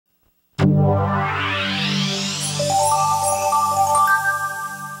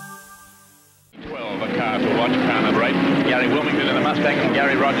Mustang, and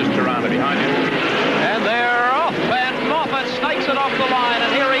Garry Rogers Tirana behind him. And they're off, and Moffat snakes it off the line,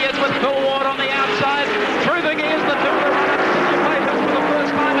 and here he is with Phil Ward on the outside. Through the gears, the two of them run up for the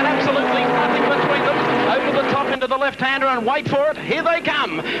first time, and absolutely nothing between them. Over the top into the left-hander, and wait for it, here they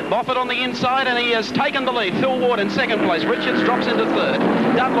come. Moffat on the inside, and he has taken the lead. Phil Ward in second place. Richards drops into third.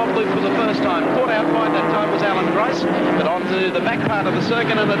 Dunlop loop for the first time. Caught out wide that time was Allan Grice, but onto the back part of the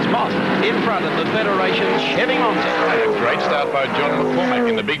circuit, and it's Moff in front of the Federation's Chevy Monza. A great start by John McCormack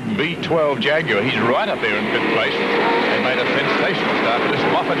in the big V12 Jaguar. He's right up there in fifth place. They made a sensational start, but it's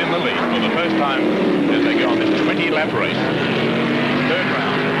Moffat in the lead for the first time as they go on this 20-lap race. Third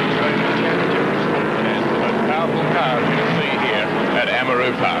round of the Australian Championship. And the most powerful car, as you can see here, at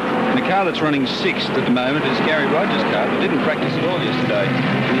Amaroo Park. And the car that's running sixth at the moment is Garry Rogers' car that didn't practice at all yesterday.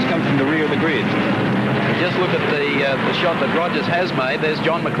 And he's come from the rear of the grid. Just look at the shot that Rogers has made. There's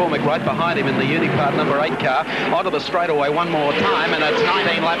John McCormack right behind him in the Unipart number 8 car. Onto the straightaway one more time, and it's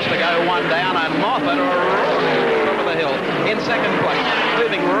 19 laps to go, one down, and Moffat over the hill in second place.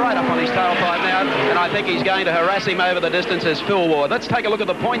 Moving right up on his tailpipe now, and I think he's going to harass him over the distance as Phil Ward. Let's take a look at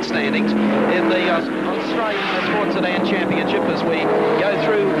the point standings in the Australian Sports Sedan Championship as we go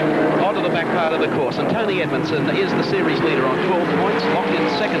through onto the back part of the course. And Tony Edmondson is the series leader on 12 points. Locked in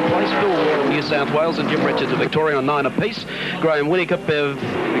second place, Phil Ward of New South Wales, and Jim Richards of Victoria on 9 apiece. Graham Winnicott of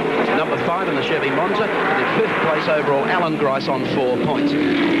number 5 in the Chevy Monza, and in fifth place overall, Allan Grice on 4 points.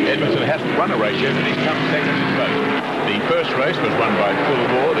 Edmondson hasn't won a race yet, but he's come second in both. The first race was won by Phil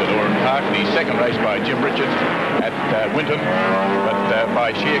Ward at Oran Park, the second race by Jim Richards at Winton, but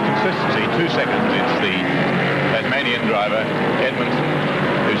by sheer consistency, 2 seconds, it's the Tasmanian driver, Edmondson,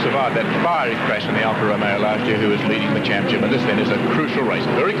 who survived that fiery crash in the Alfa Romeo last year, who is leading the championship. And this then is a crucial race,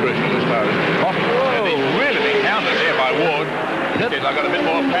 very crucial as far as Moffat. And he's really been countered there by Ward. He says, I've got a bit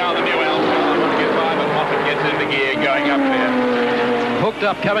more power than you, Al. I want to get by, but Moffat gets into gear, going up there. Hooked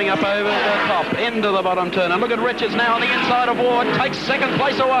up, coming up over the top, into the bottom turn. And look at Richards now on the inside of Ward, takes second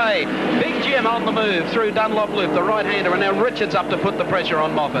place away. Big Jim on the move through Dunlop Loop, the right-hander, and now Richards up to put the pressure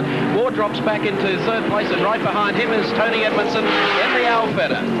on Moffat. Ward drops back into third place, and right behind him is Tony Edmondson in the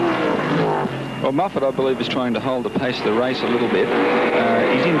Alfetta. Well, Moffat, I believe, is trying to hold the pace of the race a little bit.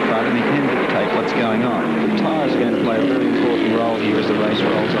 He's in front, and he can dictate what's going on. The tyres are going to play a very important role here as the race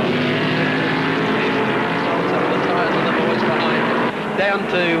rolls on. The tyres and the boys behind. Down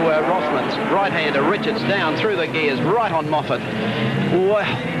to Rothman's right-hander, Richards down through the gears, right on Moffat. Well,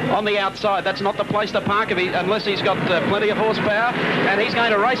 on the outside, that's not the place to park unless he's got plenty of horsepower, and he's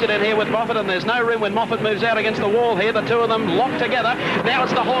going to race it in here with Moffat, and there's no room when Moffat moves out against the wall here. The two of them locked together. Now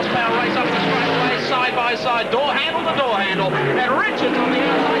it's the horsepower race up the straightaway, side by side, door handle to door handle, and Richards on the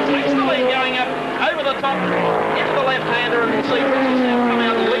outside takes the lead, going up over the top into the left-hander, and we'll see Richards now come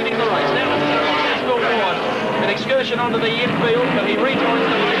out leading the race. Now it's Phil Ward. An excursion onto the infield, but he rejoins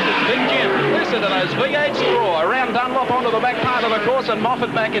the race with Big Jim. Listen to those V8s roar around Dunlop onto the back part of the course, and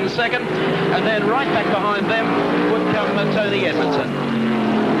Moffat back in second, and then right back behind them would come Tony Edmondson.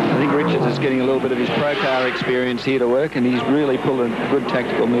 I think Richards is getting a little bit of his pro car experience here to work, and he's really pulled a good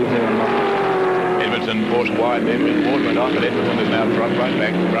tactical move there on Moffat. Edmondson forced wide then with Ward went on, but Edmondson is now right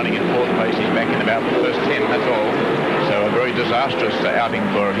back, running in fourth place. He's back in about the first 10, that's all. So a very disastrous outing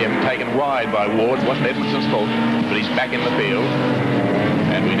for him, taken wide by Ward. It wasn't Edmondson's fault, but he's back in the field.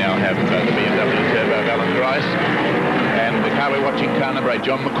 And we now have the BMW Turbo of Allan Grice. And the car we're watching, car number 8,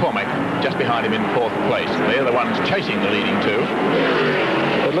 John McCormack, just behind him in fourth place. They're the ones chasing the leading two.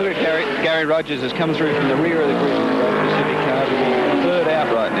 But look at Garry Rogers has come through from the rear of the grid in the Road Pacific car to be third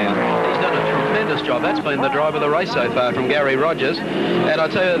out right now. He's done a tremendous job. That's been the drive of the race so far from Garry Rogers. And I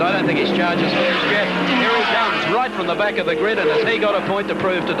tell you that I don't think his charge is finished yet. Here he comes, right from the back of the grid, and has he got a point to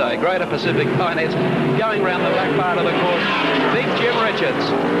prove today? Greater Pacific Pioneers going round the back part of the course. Big Jim Richards.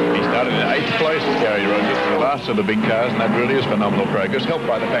 He started in 8th place, Garry Rogers, the last of the big cars, and that really is phenomenal progress, helped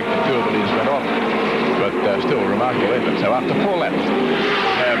by the fact that 2 of the leaders went off. But still a remarkable effort. So after 4 laps,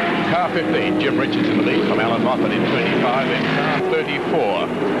 we have car 15, Jim Richards in the lead from Allan Moffat in 25, then car 34,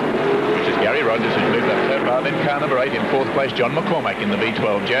 which is Garry Rogers, who's moved up so far. Then car number 8 in 4th place, John McCormack in the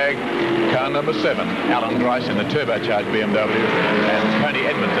V12 Jag. Car number 7, Allan Grice in the turbocharged BMW. And Tony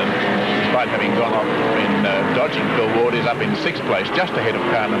Edmondson, despite having gone off in dodging Phil Ward, is up in 6th place, just ahead of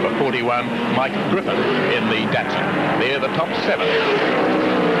car number 41, Mike Griffin in the Datsun. They're the top 7.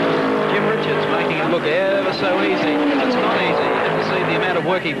 Jim Richards making it look ever so easy. It's not easy. You have to see the amount of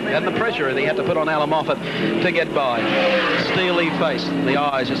work and the pressure he had to put on Allan Moffat to get by. Steely face, the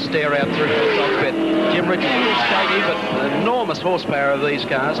eyes just stare out through the cockpit. Jim Richards is shaky, but enormous horsepower of these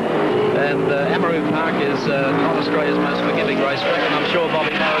cars. And Amaroo Park is not Australia's most forgiving racetrack, and I'm sure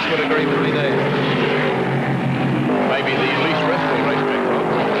Bobby Morris would agree with me there. maybe the least restful racetrack, Rob.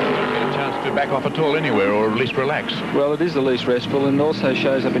 Don't get a chance to back off at all anywhere, or at least relax. Well, it is the least restful, and also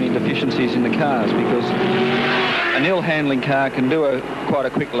shows up any deficiencies in the cars, because an ill-handling car can do quite a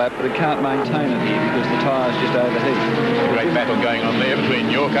quick lap, but it can't maintain it here because the tyres just overheat. A great battle going on there between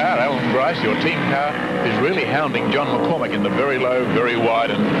your car, Allan Grice, your team car, who's really hounding John McCormick in the very low, very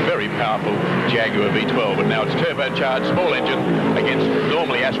wide and very powerful Jaguar V12. But now it's turbocharged, small engine against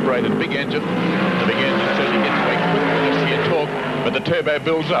normally aspirated big engine. The big engine certainly gets away quickly to see a torque, but the turbo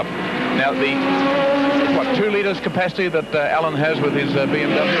builds up. Now the 2 litres capacity that Allan has with his BMW,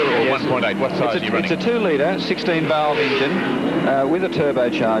 or yes. 1.8? What size are you running? It's a 2 litre, 16-valve engine with a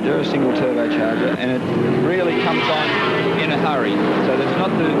turbocharger, a single turbocharger, and it really comes on in a hurry. So there's not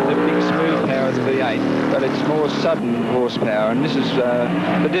the big smooth power of the V8, but it's more sudden horsepower, and this is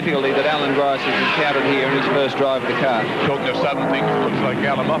the difficulty that Allan Grice has encountered here in his first drive of the car. Talking of sudden things, it looks like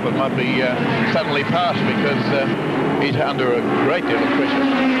Allan Moffat might be suddenly passed, because he's under a great deal of pressure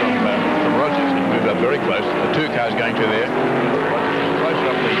from Rogers. He moved up very close. The 2 cars going to there. Closer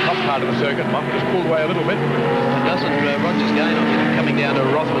up the top part of the circuit. Moffat has pulled away a little bit. Doesn't Rogers gain on him coming down to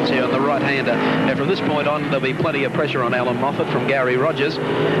Rothman's here on the right-hander. Now from this point on, there'll be plenty of pressure on Allan Moffat from Garry Rogers.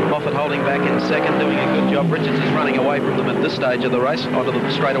 Moffat holding back in second, doing a good job. Richards is running away from them at this stage of the race. Onto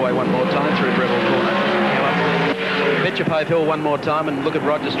the straightaway one more time through Breville Corner. Now up the Betchapave Hill one more time, and look at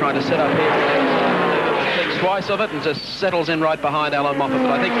Rogers trying to set up here. Thinks twice of it and just settles in right behind Allan Moffat.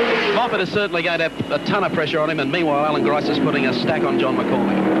 But I think Moffat is certainly going to have a ton of pressure on him, and meanwhile Allan Grice is putting a stack on John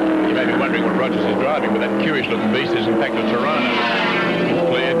McCormick. You may be wondering what Rogers is driving, but that curious-looking beast is in fact a Tirana.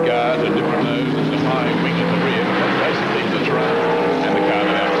 Flared guards, a different nose, and a high wing at the rear. That's basically the Tirana. And the car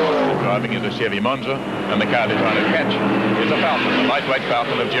that Allan is driving is a Chevy Monza, and the car they're trying to catch is a Falcon, a lightweight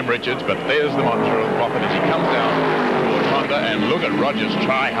Falcon of Jim Richards. But there's the Monza of Moffat as he comes down towards Honda, and look at Rogers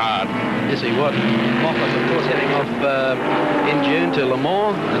try hard. Yes, he would. Moffat, of course, heading off in June to Le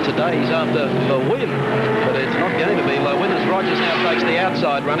Mans, and today he's after the win. But it's not going to be Le Win as Rogers now takes the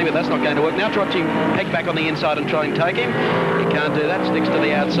outside running, but that's not going to work. Now trotting Peck back on the inside and try and take him. You can't do that, sticks to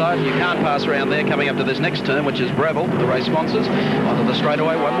the outside. You can't pass around there coming up to this next turn, which is Breville, the race sponsors. Onto the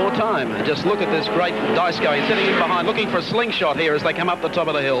straightaway one more time. And just look at this great dice going, sitting in behind, looking for a slingshot here as they come up the top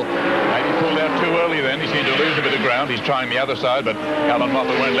of the hill. Maybe pulled out too early then. He seemed to lose a bit of ground. He's trying the other side, but Allan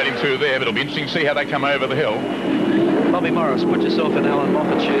Moffat won't let him through there. But it'll be interesting to see how they come over the hill. Bobby Morris, put yourself in Allan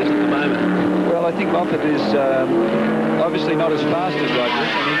Moffat's shoes at the moment. Well, I think Moffat is obviously not as fast as Rogers,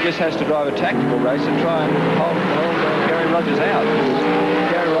 and he just has to drive a tactical race and try and hold Garry Rogers out.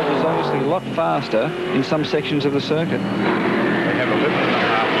 Garry Rogers is obviously a lot faster in some sections of the circuit. They have 11 and a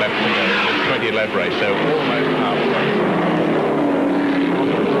half laps to go in this 20-lap race, so almost halfway.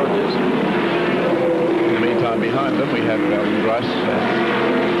 In the meantime, behind them, we have Allan Grice,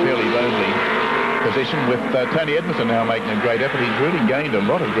 fairly lonely position, with Tony Edmondson now making a great effort. He's really gained a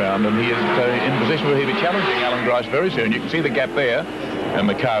lot of ground, and he is in position where he'll be challenging Allan Grice very soon. You can see the gap there, and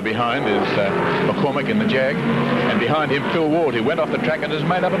the car behind is McCormick in the Jag, and behind him Phil Ward, who went off the track and has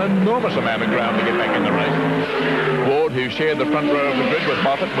made up an enormous amount of ground to get back in the race. Ward, who shared the front row of the grid with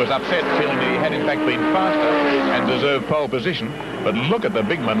Moffat, was upset, feeling that he had in fact been faster and deserved pole position. But look at the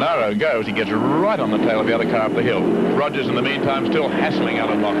big Monaro go as he gets right on the tail of the other car up the hill. Rogers, in the meantime, still hassling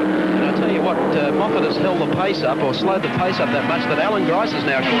Allan Moffat. And I'll tell you what, Moffat has held the pace up, or slowed the pace up that much, that Allan Grice has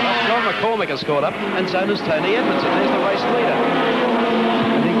now caught up. John McCormick has caught up, and so does Tony Edmondson. There's the race leader.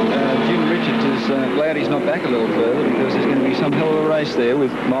 I think Jim Richards is glad he's not back a little further, because there's going to be some hell of a race there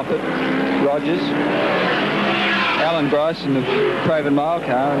with Moffat, Rogers, Allan Grice in the Craven Mile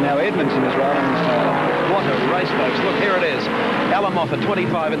car, and now Edmondson is right on his tail. What a race, folks. Look, here it is. Allan Moffat,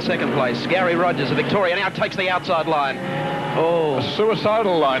 25 in second place. Garry Rogers of Victoria now takes the outside line. Oh. A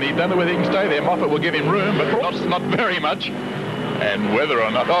suicidal line. He don't know whether he can stay there. Moffat will give him room, but not very much. And whether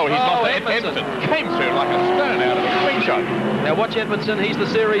or not... Oh, he's lost Edmondson. Came through like a stone out of a slingshot. Now watch Edmondson. He's the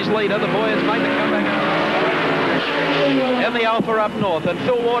series leader. The boy has made the comeback. And the Alpha up north. And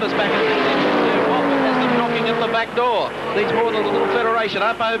Phil Waters back in Moffat has them knocking at the back door. Needs more than a little Federation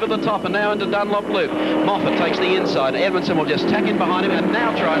up over the top and now into Dunlop Loop. Moffat takes the inside. Edmondson will just tack in behind him and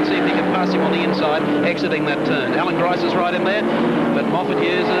now try and see if he can pass him on the inside, exiting that turn. Allan Grice is right in there, but Moffat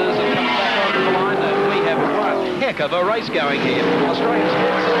uses and comes back onto the line. We have one heck of a race going here. Australian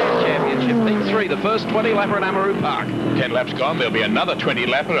Sports Championship, Heat 3, the first 20-lapper at Amaroo Park. 10 laps gone. There'll be another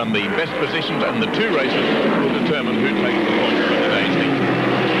 20-lapper, and the best positions and the 2 races will determine who takes the points for today's heat.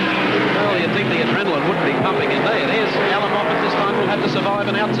 Well, you'd think the adrenaline wouldn't be pumping in there. There's Allan Moffat this time will have to survive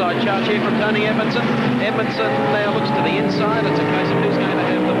an outside charge here from Tony Edmondson. Edmondson now looks to the inside. It's a case of who's going to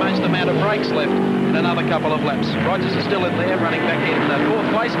have the most amount of brakes left. in another couple of laps. Rogers is still in there, running back in fourth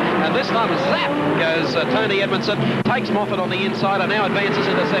place, and this time zap goes Tony Edmondson, takes Moffat on the inside and now advances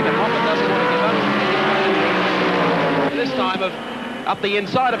into second. Moffat doesn't want to give up. This time up the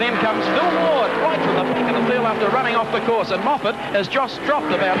inside of him comes Phil Ward, right from the back of the field after running off the course, and Moffat has just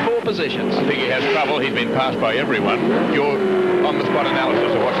dropped about 4 positions. I think he has trouble. He's been passed by everyone. Your on-the-spot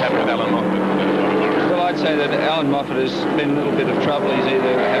analysis of what's happened with Allan Moffat. Well, I'd say that Allan Moffat has been in a little bit of trouble. He's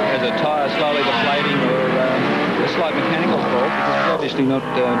either has a tyre slowly deflating or a slight mechanical fault, because he's obviously not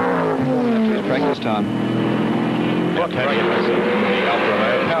up to his practice time. What Tony Edmondson, the Ultra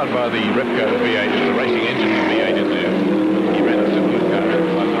Male, powered by the Repco V8, the racing engine V8 in there. He ran a similar car in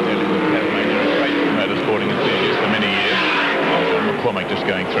Tasmania, a great motorsporting enthusiast for many years. McCormick just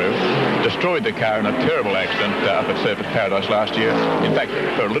going through. Destroyed the car in a terrible accident up at Surfers Paradise last year. In fact,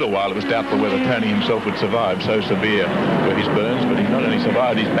 for a little while it was doubtful whether Tony himself would survive, so severe were his burns, but he's not only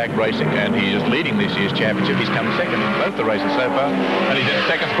survived, he's back racing, and he is leading this year's championship. He's come second in both the races so far, and he's in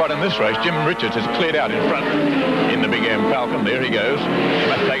second spot in this race. Jim Richards has cleared out in front in the Big M Falcon. There he goes. He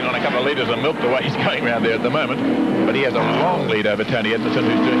must have taken on a couple of litres of milk the way he's going around there at the moment, but he has a long lead over Tony Edmondson,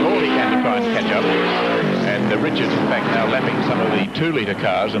 who's doing all he can to try and catch up. And Richards, in fact, now lapping some of the 2-litre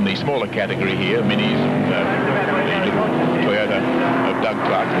cars in the smaller category here, minis, the Toyota of Doug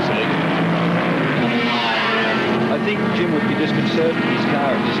Clark facility. I think Jim would be disconcerted with his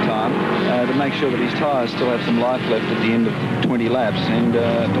car at this time to make sure that his tyres still have some life left at the end of 20 laps, and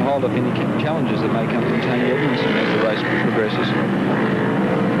to hold up any challenges that may come from Tony Edmondson as the race progresses.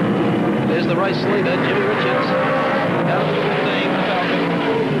 There's the race leader, Jimmy Richards. Out of the 15,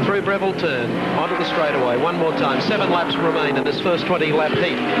 Falcon, through Breville Turn, onto the straightaway. One more time. 7 laps remain in this first 20-lap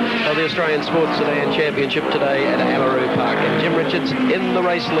heat of the Australian Sports Sedan Championship today at Amaroo Park. And Jim Richards in the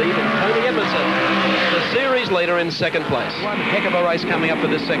race lead, and Tony Edmondson, the series leader, in second place. One heck of a race coming up for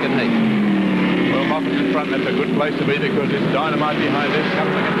this second heat. Well, Moffat's in front. That's a good place to be because there's dynamite behind this.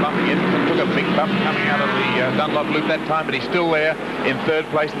 Coupling and bumping. Edmondson took a big bump coming out of the Dunlop loop that time, but he's still there in third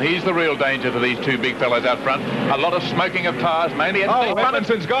place, and he's the real danger to these two big fellows out front. A lot of smoking of tyres, mainly.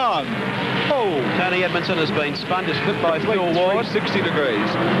 Edmondson's gone. Oh, Tony Edmondson has been spun, just clipped by Phil Ward. 60 degrees.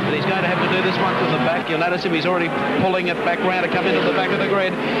 And he's going to have to do this one from the back. You'll notice him, he's already pulling it back round to come into the back of the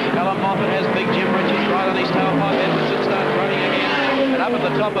grid. Allan Moffat has big Jim Richards right on his tailpipe. Edmondson starts running again. And up at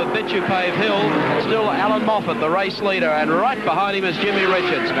the top of Bitupave Hill, still Allan Moffat, the race leader, and right behind him is Jimmy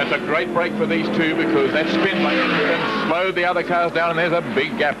Richards. And that's a great break for these two because that spin by Edmondson slowed the other cars down, and there's a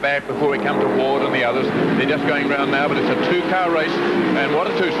big gap back before we come to Ward and the others. They're just going round now, but it's a 2-car race, and what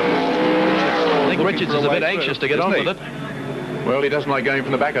a twosome. I think Richards is a bit anxious to get on with it. Well, he doesn't like going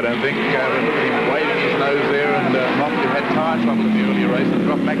from the back, I don't think. Look at him waving his nose there, and Moffat, who had tyre trouble in the earlier race, and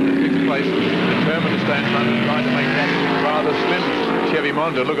dropped back to 6th place, determined to stay in front and trying to make that rather slim Chevy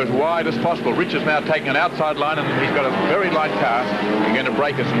Monza look as wide as possible. Richards now taking an outside line, and he's got a very light car. He's going to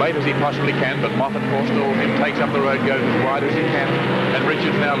brake as late as he possibly can, but Moffat forestalls him, takes up the road, goes as wide as he can, and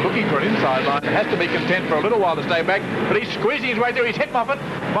Richards now looking for an inside line. Has to be content for a little while to stay back, but he's squeezing his way through. He's hit Moffat.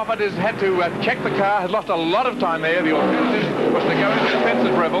 Moffat has had to check the car, has lost a lot of time there. The alternative was to go into the fence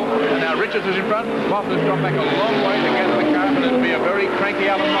at Breville, and now Richards is in front. Moffat has dropped back a long way to get to the car, and it'll be a very cranky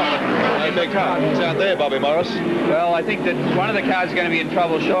Allan Moffat in the car. It's out there, Bobby Morris. Well, I think that one of the cars is going to be in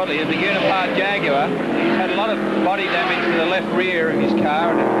trouble shortly. Is the Unipart Jaguar. He's had a lot of body damage to the left rear of his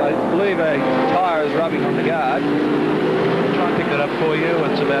car, and I believe a tyre is rubbing on the guard. I'll try and pick that up for you.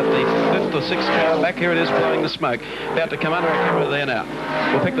 It's about the 5th or 6th car back. Here it is blowing the smoke. About to come under our camera there now.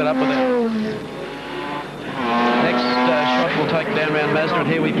 We'll pick that up with it. Next shot we'll take down around Mazda, and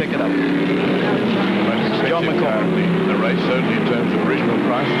here we pick it up. John McCall. The race, certainly in terms of original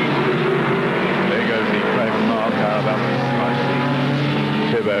price. There goes the Craven Mile car about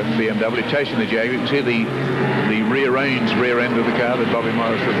turbo BMW chasing the Jaguar. You can see the rearranged rear end of the car that Bobby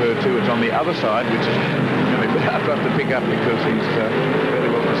Morris referred to. It's on the other side, which is going to be hard for us to pick up because he's fairly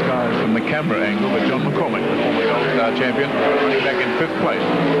well disguised from the camera angle. But John McCormick, the former Gold Star champion, running back in 5th place,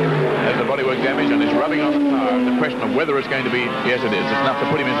 has the bodywork damage and is rubbing on the car. The question of whether it's going to be, yes it is, it's enough to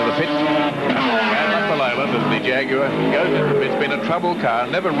put him into the pit. And up the Leyland as the Jaguar goes into the pit. It's been a trouble car,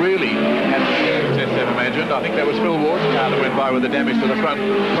 never really had the success they've imagined. I think that was Phil Ward's car that went by with the damage to the front.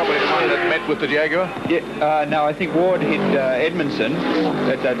 Probably the one that met with the Jaguar. Yeah, no, I think Ward hit Edmondson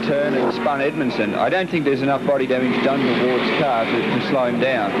at that turn and spun Edmondson. I don't think there's enough body damage done to Ward's car to slow him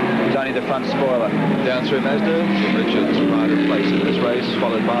down. It's only the front spoiler. Down through Mazda, Richards right in place in this race,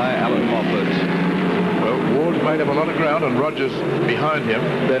 followed by Allan Moffat. Well, Ward's made up a lot of ground, and Rogers behind him.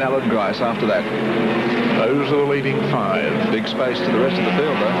 Then Allan Grice after that. Those are the leading 5. Big space to the rest of the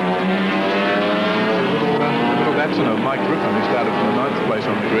field, though. Little Hudson of Mike Griffin, who started from the 9th place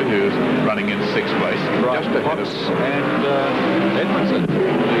on the grid, who's running in 6th place. Right, Just ahead of and Edmondson.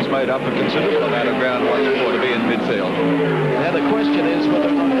 He's made up a considerable amount of ground once more to be in midfield. Now the question is whether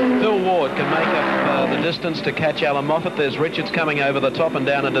Phil Ward can make up the distance to catch Allan Moffat. There's Richards coming over the top and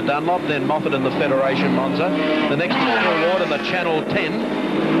down into Dunlop, then Moffat in the Federation Monza. The next is Phil Ward in the Channel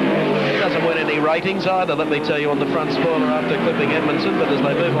 10. He doesn't win any ratings either, let me tell you, on the front spoiler after clipping Edmondson, but as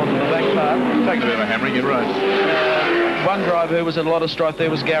they move on to the back part... Takes a bit of a hammering, you're right. One driver who was in a lot of strife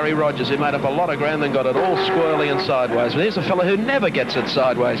there was Garry Rogers, who made up a lot of ground and got it all squirrely and sideways. But here's a fella who never gets it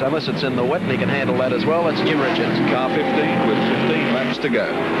sideways unless it's in the wet, and he can handle that as well. That's Jim Richards. Car 15 with 15 laps to go.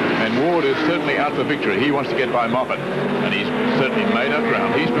 And Ward is certainly out for victory. He wants to get by Moffat, and he's certainly made up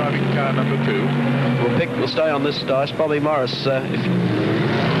ground. He's driving car number 2. We'll stay on this dice. Bobby Morris,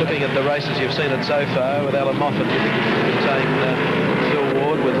 if looking at the races you've seen it so far with Allan Moffat, you think you can contain Phil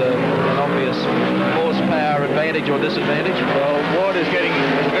Ward with an obvious horsepower advantage or disadvantage? Well, Ward is getting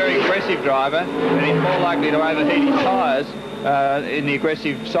a very aggressive driver, and he's more likely to overheat his tyres in the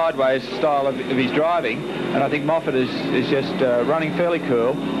aggressive sideways style of his driving. And I think Moffat is just running fairly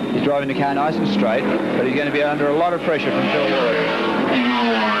cool. He's driving the car nice and straight, but he's going to be under a lot of pressure from Phil Ward.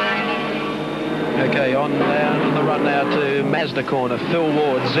 Okay, on the run now to Mazda corner. Phil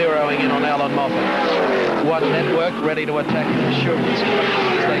Ward zeroing in on Allan Moffat. One network ready to attack the shoulders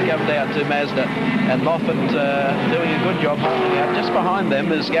as they come down to Mazda. And Moffat doing a good job holding out. Just behind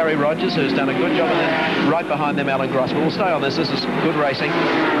them is Garry Rogers, who's done a good job, and then right behind them Allan Grice. But we'll stay on this. This is good racing.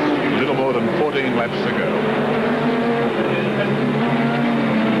 A little more than 14 laps to go.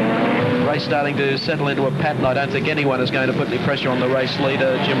 Race starting to settle into a pattern. I don't think anyone is going to put any pressure on the race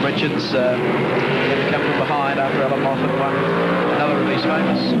leader, Jim Richards. Going to come from behind after Allan Moffat won another of his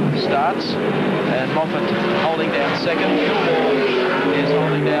famous starts. And Moffat holding down second. Phil Ward is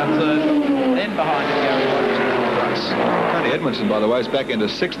holding down third. Then behind him, Garry Rogers in the whole race. Tony Edmondson, by the way, is back into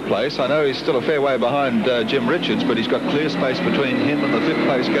 6th place. I know he's still a fair way behind Jim Richards, but he's got clear space between him and the 5th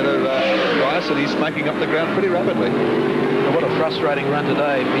place getter, Grice, and he's making up the ground pretty rapidly. What a frustrating run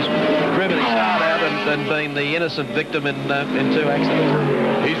today. He's driven his heart out and been the innocent victim in 2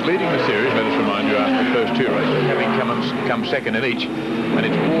 accidents. He's leading the series, let us remind you, after the first 2 races, having come second in each. And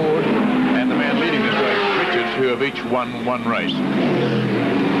it's Ward and the man leading this race, Richards, who have each won 1 race.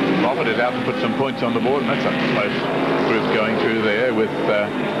 Moffat is out to put some points on the board, and that's a close group going through there with the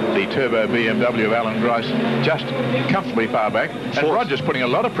turbo BMW of Allan Grice just comfortably far back. And Rogers putting a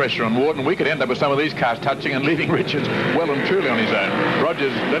lot of pressure on Ward, and we could end up with some of these cars touching and leaving Richards well and truly on his own.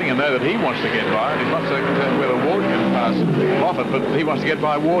 Rogers letting him know that he wants to get by, and he's not so concerned whether Ward can pass Moffat, but he wants to get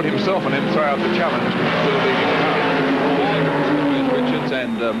by Ward himself and then throw out the challenge to the leading car. Richards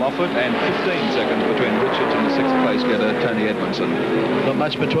and Moffat, and 15 seconds between Richards and the 6th place getter, Tony Edmondson. Not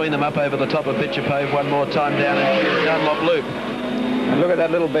much between them up over the top of Pitcher Pave one more time down in Dunlop Loop. And look at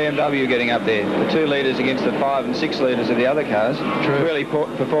that little BMW getting up there. The 2 litres against the 5 and 6 litres of the other cars. True. Really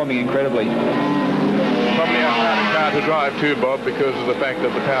performing incredibly. Probably a harder car to drive too, Bob, because of the fact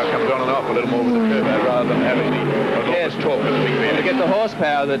that the power comes on and off a little more with the turbo rather than having the enormous torque of the big And to V8. get the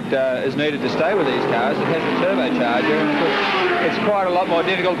horsepower that is needed to stay with these cars, it has the turbocharger, and it's quite a lot more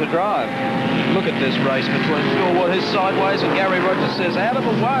difficult to drive. Look at this race between Phil Ward, who's sideways, and Garry Rogers says, out of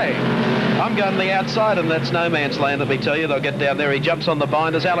the way. I'm going to the outside, and that's no man's land, let me tell you. They'll get down there. He jumps on the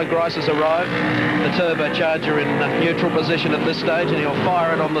binders. Allan Grice has arrived. The turbocharger in neutral position at this stage, and he'll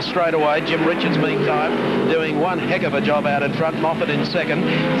fire it on the straightaway. Jim Richards, meantime, doing one heck of a job out in front. Moffat in second.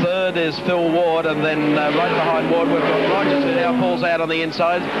 Third is Phil Ward, and then right behind Ward, we've got Rogers, who now pulls out on the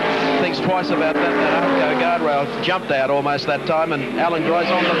inside. Thinks twice about that. That Arco guardrail jumped out almost that time, and Allan Grice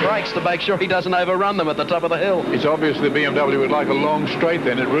on the brakes to make sure he doesn't overrun them at the top of the hill. It's obvious the BMW would like a long straight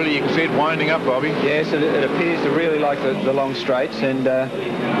then. It really, you can see it winding up, Bobby. Yes, it appears to really like the long straights, and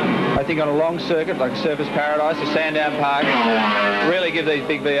I think on a long circuit like Surfers Paradise or Sandown Park, really give these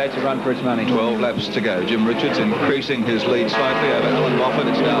big V8s a run for its money. 12 laps to go. Jim Richards increasing his lead slightly over Allan Moffat.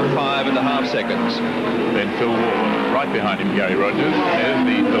 It's now 5.5 seconds. Then Phil Ward, right behind him, Garry Rogers, as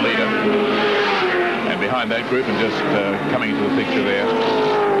the leader. And behind that group, and just coming into the picture there,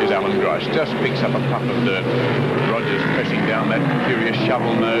 is Allan Grice. Just picks up a puff of dirt. Rogers pressing down that furious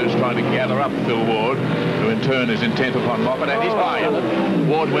shovel nose, trying to gather up Phil Ward, who in turn is intent upon Moffat, and he's by him.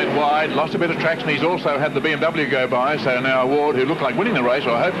 Ward went wide, lost a bit of traction. He's also had the BMW go by, so now Ward, who looked like winning the race,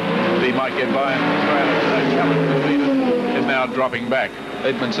 or I hope that he might get by and throw out a challenge to the leader, is now dropping back.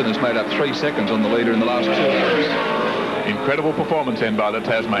 Edmondson has made up 3 seconds on the leader in the last 2 laps. Incredible performance then by the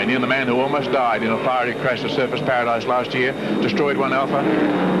Tasmanian, the man who almost died in a fiery crash at Surfers Paradise last year, destroyed 1 Alpha.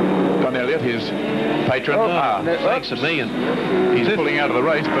 Don Elliott, his patron. Thanks a million. He's pulling out of the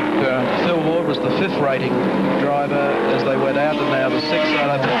race, but... Phil Ward was the 5th rating driver as they went out, and now the 6th.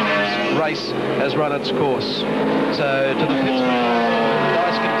 I think this race has run its course. So to the 5th.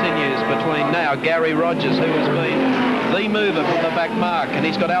 Dice continues between now Garry Rogers, who has been the mover from the back mark, and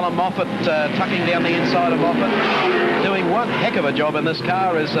he's got Allan Moffat tucking down the inside of Moffat. Doing one heck of a job in this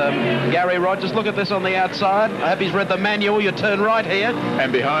car is Garry Rogers. Look at this on the outside. I hope he's read the manual. You turn right here.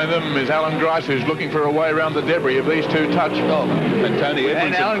 And behind them is Allan Grice, who's looking for a way around the debris of these two touch. And Tony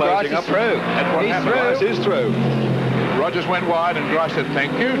Edmondson closing up. Through. That's what happened. Grice is through. Rogers went wide and Grice said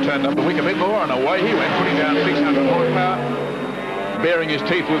thank you, turned up the wick a bit more, and away he went, putting down 600 horsepower, baring his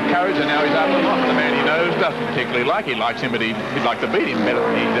teeth with courage, and now he's after Moffat, the man he knows doesn't particularly like. He likes him, but he'd like to beat him better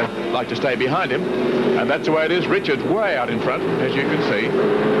than he'd like to stay behind him. And that's the way it is. Richard's way out in front, as you can see.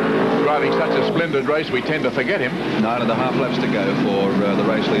 Driving such a splendid race, we tend to forget him. 9.5 laps to go for the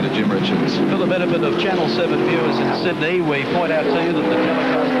race leader, Jim Richards. For the benefit of Channel 7 viewers in Sydney, we point out to you that the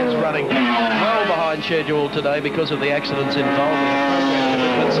telecast is running well behind schedule today because of the accidents involved.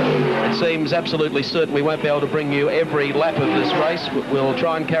 It seems absolutely certain we won't be able to bring you every lap of this race. We'll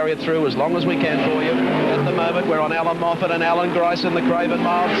try and carry it through as long as we can for you. At the moment, we're on Allan Moffat and Allan Grice in the Craven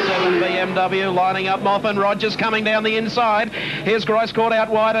Miles 7 BMW, lining up Moffat. Rogers coming down the inside. Here's Grice caught out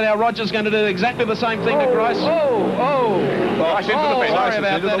wide, and now Rogers going to do exactly the same thing to Grice. Grice into the fence. Sorry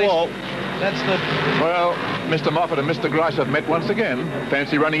about that. The wall. That's the... Well, Mr. Moffat and Mr. Grice have met once again.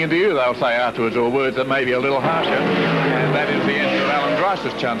 Fancy running into you, they'll say afterwards, or words that may be a little harsher. And that is the end of Allan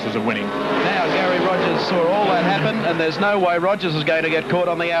Grice's chances of winning. Now, Garry Rogers saw all that happen, and there's no way Rogers is going to get caught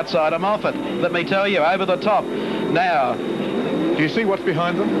on the outside of Moffat. Let me tell you, over the top. Now... Do you see what's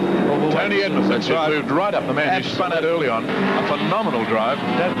behind them? Tony Edmondson moved right up the man who spun out early on. A phenomenal drive.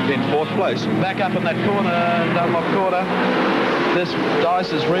 In 4th place. Back up in that corner, Dunlop corner. This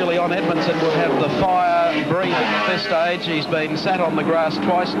dice is really on. Edmondson will have the fire breathing at this stage. He's been sat on the grass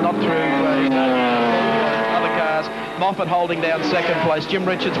twice, not through other cars. Moffat holding down 2nd place. Jim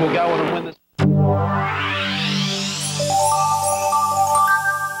Richards will go on and win this.